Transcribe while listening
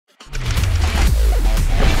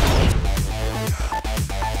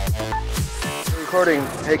recording.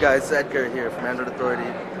 Hey guys, Edgar here from Android Authority.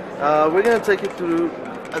 We're going to take you through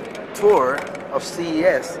a tour of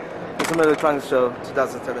CES, Consumer Electronics Show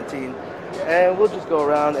 2017, and we'll just go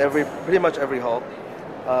around pretty much every hall,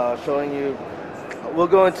 showing you. We'll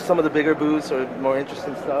go into some of the bigger booths or more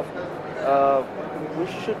interesting stuff. We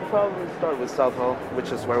should probably start with South Hall,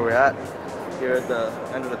 which is where we're at here at the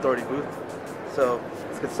Android Authority booth. So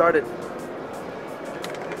let's get started.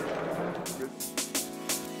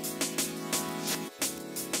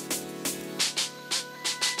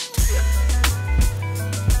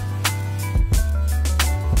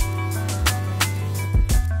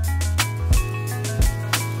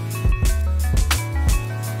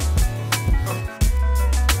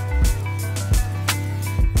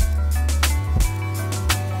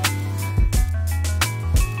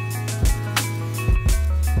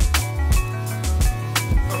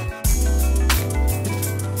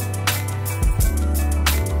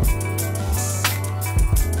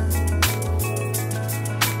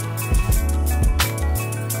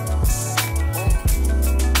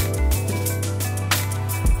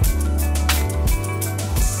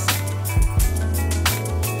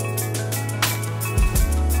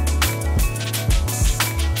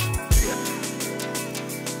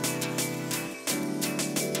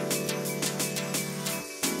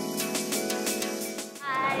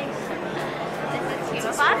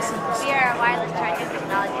 We are a wireless charging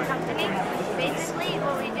technology company. Basically,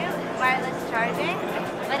 what we do is wireless charging,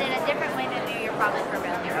 but in a different way than you're probably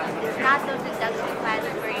familiar with. It's not those induction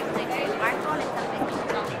classes where you plug your smartphone. It's something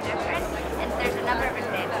completely different, and there's a number of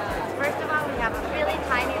advantages. First of all, we have a really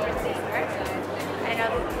tiny receiver. I know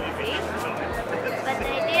this is easy, but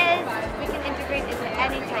the idea is we can integrate into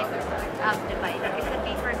any type of device. It could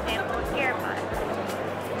be, for example, an earbud,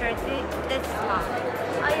 or this small.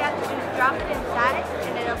 All you have to do is drop it inside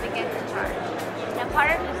and it'll begin to charge. Now,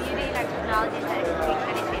 part of the beauty in our technology is that it can be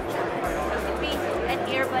any shape size. So it could be an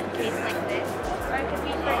earbud case like this, or it could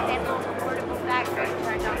be, for example, a portable bag for you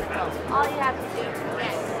charge on the go. All you have to do is,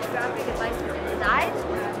 again, drop your devices inside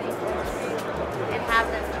and have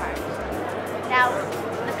them charge. Now,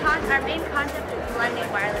 our main concept is blending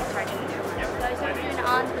wireless charging with your phone. So I showed you an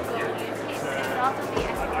on-the-go use case, but it could also be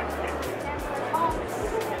at home.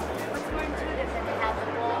 What's more intuitive than to have the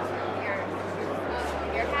wall of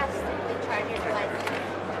your house simply charge your device?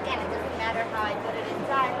 Again, it doesn't matter how I put it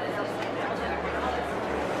inside, but it'll stay there.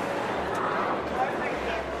 Or, for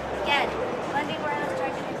example, again, blending wireless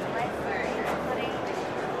charging into life, putting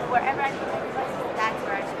wherever I put my devices, that's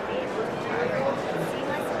where I should be able to charge. It's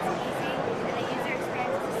seamless, it's easy, and the user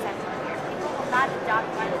experience is essential here. People will not adopt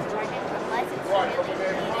wireless charging unless it's really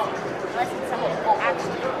easy, unless it's something that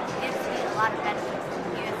actually gives me a lot of benefits to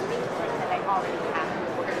the USB port that I already have.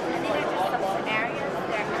 And these are just some scenarios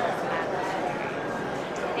that are really fast.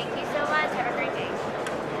 Thank you so much. Have a great day.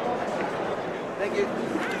 Thank you.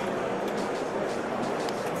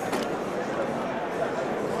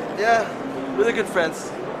 Yeah, really good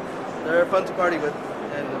friends. They're fun to party with,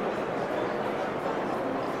 and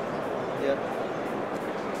yeah.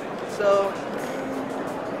 So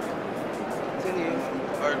continue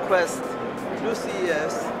our quest through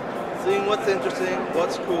CES, seeing what's interesting,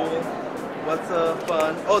 what's cool, what's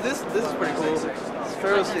fun. Oh, this is pretty cool. It's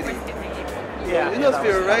Faro City. Yeah, you know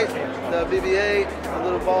Faro, right? The BB-8, the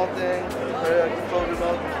little ball thing, where you control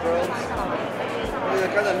remote drones. They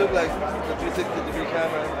kind of look like the 360-degree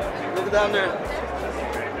camera. Look down there.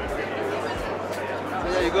 So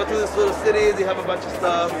yeah, you go through this little cities, you have a bunch of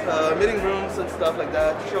stuff, meeting rooms and stuff like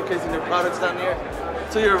that, showcasing your products down here.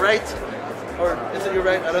 To your right, or is it your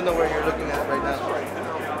right? I don't know where you're looking at right now.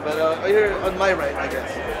 But here on my right, I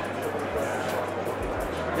guess.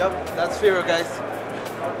 Yep, that's Faro, guys.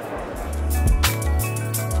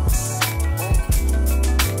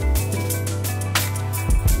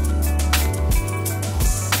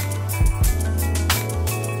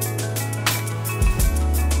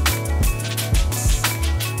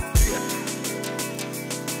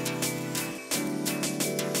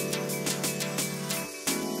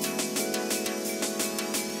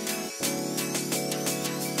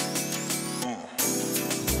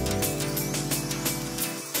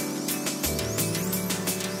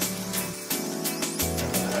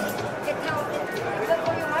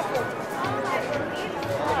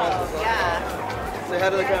 Say hi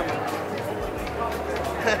to the camera.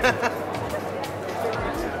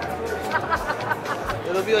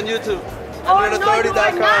 It'll be on YouTube.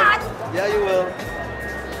 AndroidAuthority.com. Yeah, you will.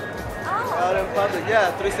 Out in public.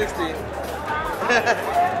 Yeah, 360.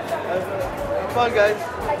 Have fun, guys.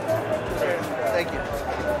 Thank you.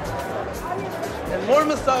 And more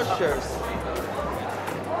massage chairs.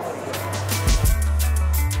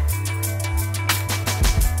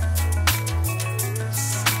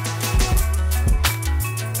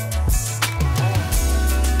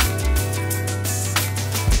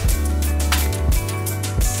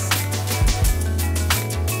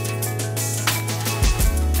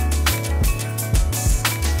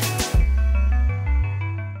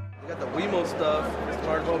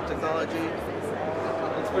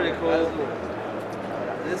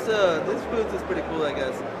 This booth is pretty cool, I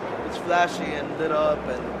guess. It's flashy and lit up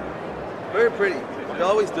and very pretty. They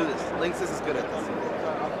always do this. Linksys is good at this.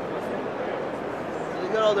 So they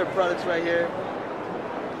got all their products right here.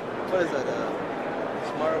 What is that?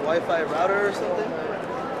 Smart Wi-Fi router or something?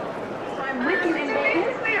 I'm with you in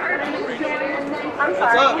Vegas. I'm What's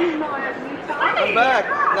up? sorry. I'm back.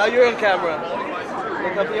 Now you're on camera.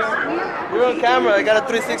 Look up here. You're on camera. I got a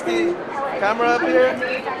 360 camera up here.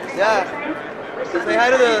 Yeah. Say hi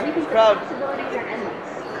to the crowd.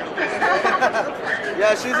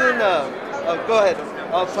 Yeah, she's in. Oh, go ahead.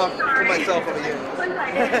 I'll talk to myself over here.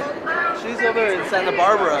 She's over in Santa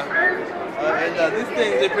Barbara, and these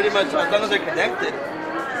things, they pretty much, as long as they're connected,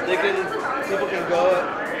 people can go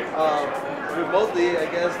remotely, I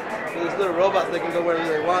guess. With these little robots, they can go wherever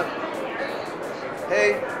they want.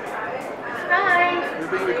 Hey. Hi. You're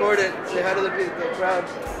being recorded. Say hi to the crowd.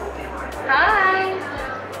 Hi.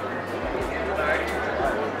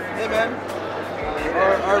 Hey, man.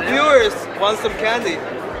 Our viewers want some candy.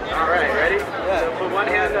 All right, ready? Yeah. So put one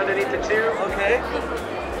hand underneath the tube, Okay.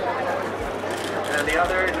 and the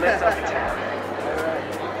other lift up the tab.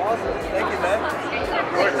 Awesome. Thank you, man.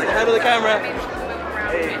 Say hi to the camera.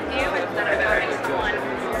 Hey,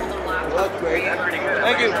 Well, that's great. pretty good.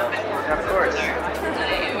 Thank you. Of course.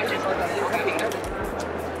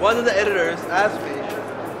 One of the editors asked me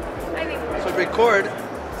to record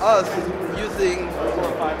us using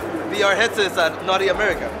VR headsets at Naughty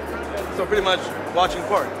America. So pretty much watching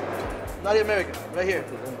porn. Naughty America, right here.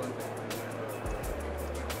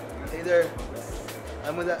 Hey there.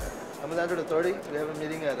 I'm with Android Authority. We have a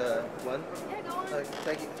meeting at 1.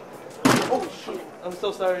 Thank you. Oh shoot! I'm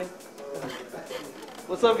so sorry.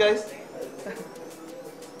 What's up, guys?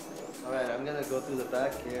 All right, I'm gonna go through the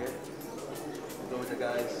back here. Go with the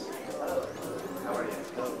guys. How are you?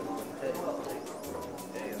 Hey.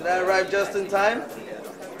 Did I arrive just in time?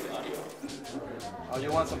 Oh, you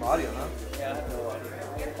want some audio, huh? Yeah, I have no audio.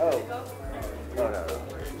 Oh. Oh, no.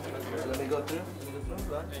 Let me go through.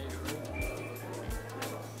 Go on.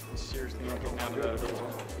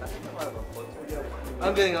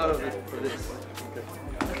 I'm getting out of it for this.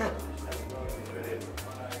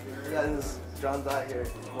 Yeah, this is John Dye here,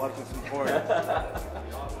 watching some porn.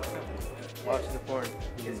 Watching the porn.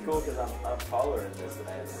 It's cool because I'm taller in this than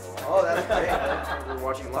I am in real life. Oh, that's great, man. We're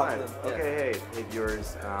watching Talk to live. them. Okay, hey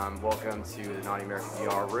viewers, welcome to the Naughty America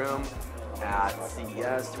VR room at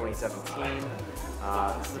CES 2017.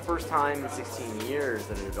 This is the first time in 16 years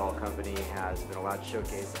that an adult company has been allowed to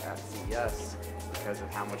showcase at CES because of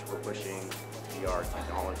how much we're pushing VR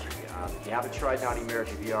technology. If you haven't tried Naughty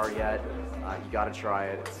America VR yet, you got to try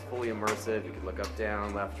it. It's fully immersive. You can look up,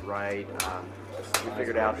 down, left, right. We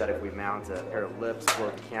figured out that if we mount a pair of lips for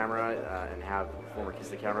the camera and have the performer kiss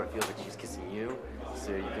the camera, it feels like she's kissing you.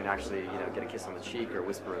 So you can actually, get a kiss on the cheek or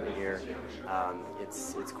whisper in the ear.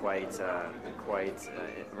 It's quite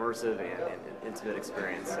immersive and intimate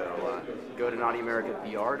experience. So go to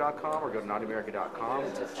naughtyamericavr.com or go to naughtyamericA.com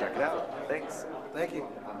to check it out. Thanks. Thank you.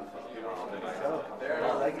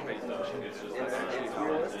 It's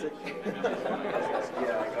realistic.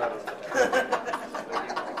 Yeah, I got it.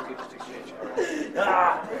 We could just exchange cards.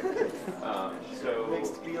 So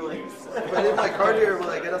Mixed feelings. If I leave my card here, will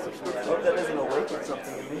I get a subscription? I hope that doesn't awaken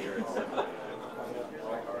something in me.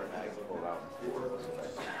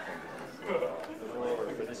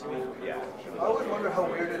 yeah. I always wonder how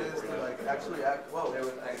weird it is to actually act. Whoa.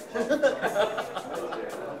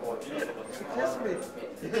 Kiss me.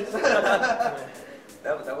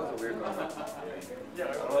 That was a weird moment.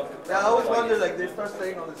 Yeah, I always wonder, they start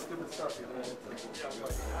saying all this stupid stuff,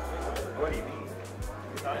 What do you mean?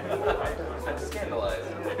 I'm scandalized.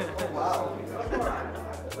 Oh, wow.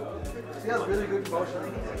 She has really good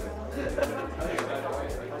motion.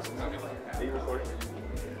 Are you recording?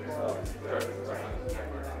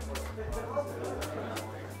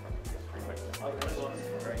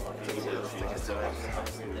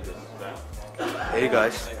 Hey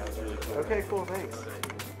guys. Okay, cool, thanks.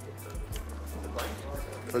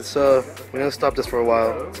 Let's we're gonna stop this for a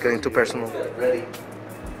while. It's getting too personal. Ready.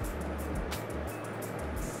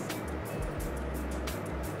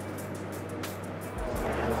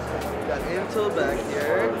 Got Intel back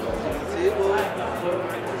here. See it will,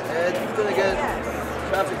 and it's gonna get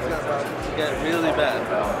traffic's gonna get really bad.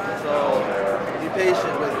 So be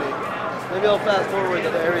patient with me. Maybe I'll fast forward to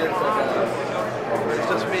the areas that where it's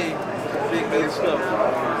just me being really slow.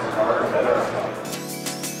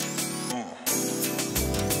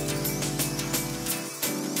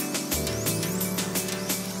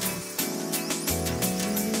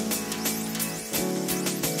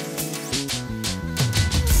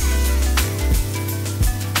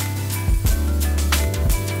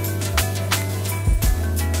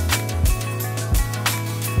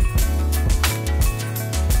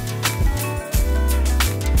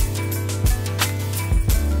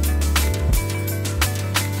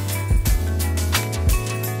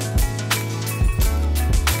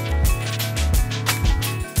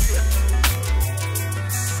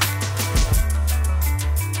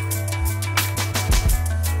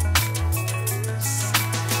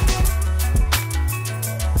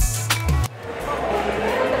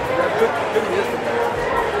 Good music.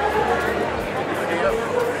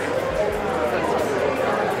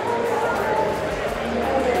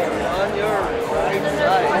 On your right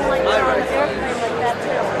side. My right side.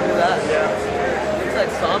 Look at that. Yeah. Looks like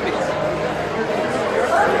zombies.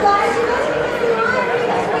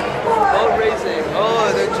 Boat racing. Oh,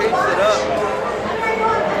 they changed it up.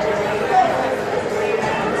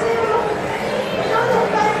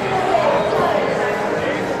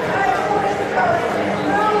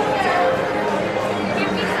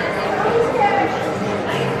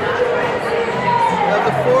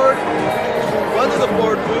 One of the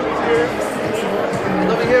Ford booths here. And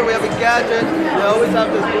over here we have a gadget. They always have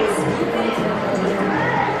this booth.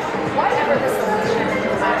 Whatever the solution,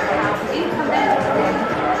 no matter how incremental it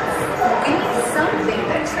is, we need something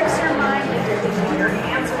that tricks your mind into thinking your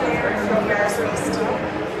hands are there and your ears are still.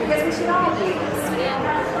 Because we should all be able to stand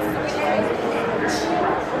up, pretend, or show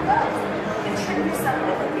up for both, and trick yourself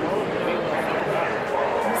into thinking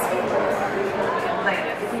like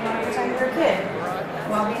if you want to pretend you're a kid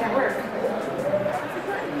while being at work.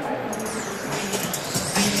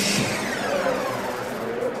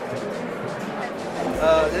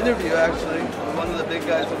 The interview actually with one of the big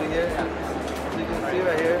guys over here. So you can see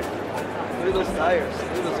right here. Look at those tires.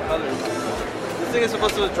 Look at those colors. This thing is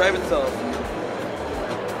supposed to drive itself.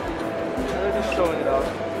 And they're just showing it off.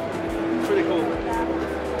 It's pretty cool.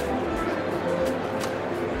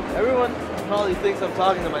 Everyone probably thinks I'm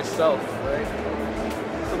talking to myself, right?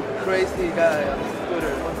 Some crazy guy on a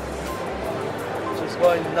scooter just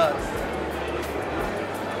going nuts.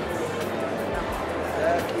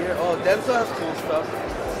 Back here. Oh, Denso has cool stuff.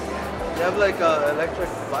 They have like electric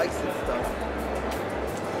bikes and stuff.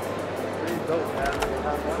 Pretty dope, man.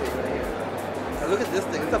 Right here. Now look at this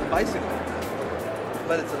thing. It's a bicycle,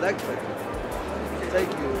 but it's electric. It can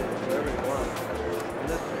take you wherever you want. And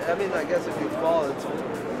this, I mean, I guess if you fall, it's.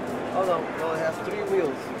 Oh no, it has 3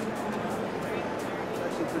 wheels.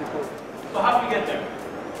 Actually, pretty cool. So how do we get there?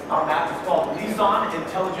 Our map is called Nissan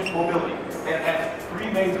Intelligent Mobility, and it has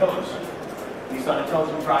 3 main pillars. Nissan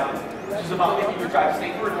Intelligent Driving, which is about making your drive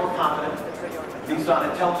safer and more confident. Nissan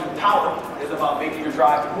Intelligent Power is about making your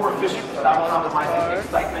drive more efficient without compromising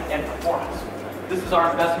excitement and performance. This is our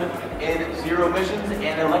investment in zero emissions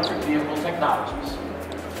and electric vehicle technologies.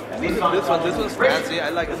 And Nissan This one's fancy. I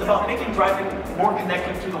like it. It's about making driving more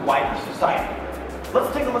connected to the wider society.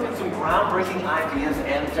 Let's take a look at some groundbreaking ideas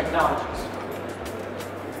and technologies.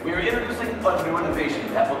 We are introducing a new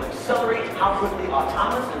innovation that will accelerate how quickly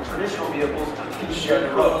autonomous and traditional vehicles can share the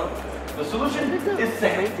road. The solution is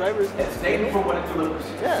SAM. It's named for what it delivers.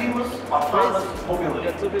 Seamless autonomous mobility. You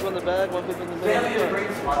got 2 people in the back, 1 people in the SAM middle.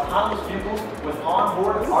 integrates autonomous vehicles with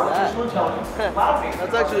onboard artificial intelligence, cloud-based.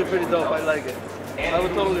 That's actually pretty dope. I like it. I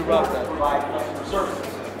would totally rock that. Provide customer services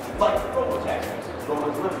like robo-taxis,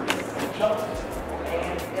 robo-delivery, shuttles,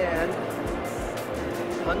 And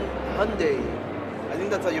Hyundai. I think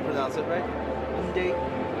that's how you pronounce it, right? Hyundai.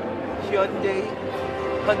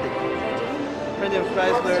 Premium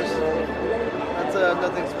Chryslers. That's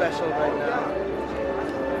nothing special right now.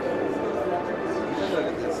 Look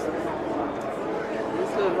at this.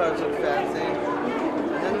 These little cars look fancy.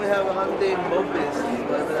 And then we have a Hyundai Mobis,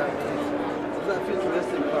 whatever that means. What's that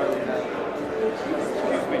futuristic car they have?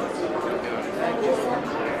 Thank you.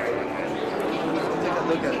 Take a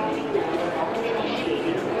look at it.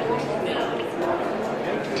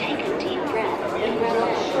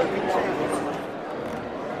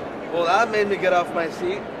 Well, that made me get off my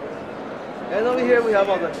seat. And over here we have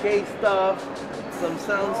all the case stuff, some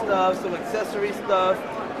sound stuff, some accessory stuff,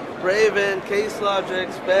 Braven, Case Logic,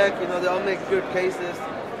 Spec, you know, they all make good cases.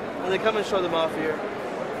 And they come and show them off here.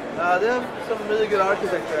 They have some really good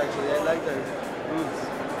architecture actually. I like their booths.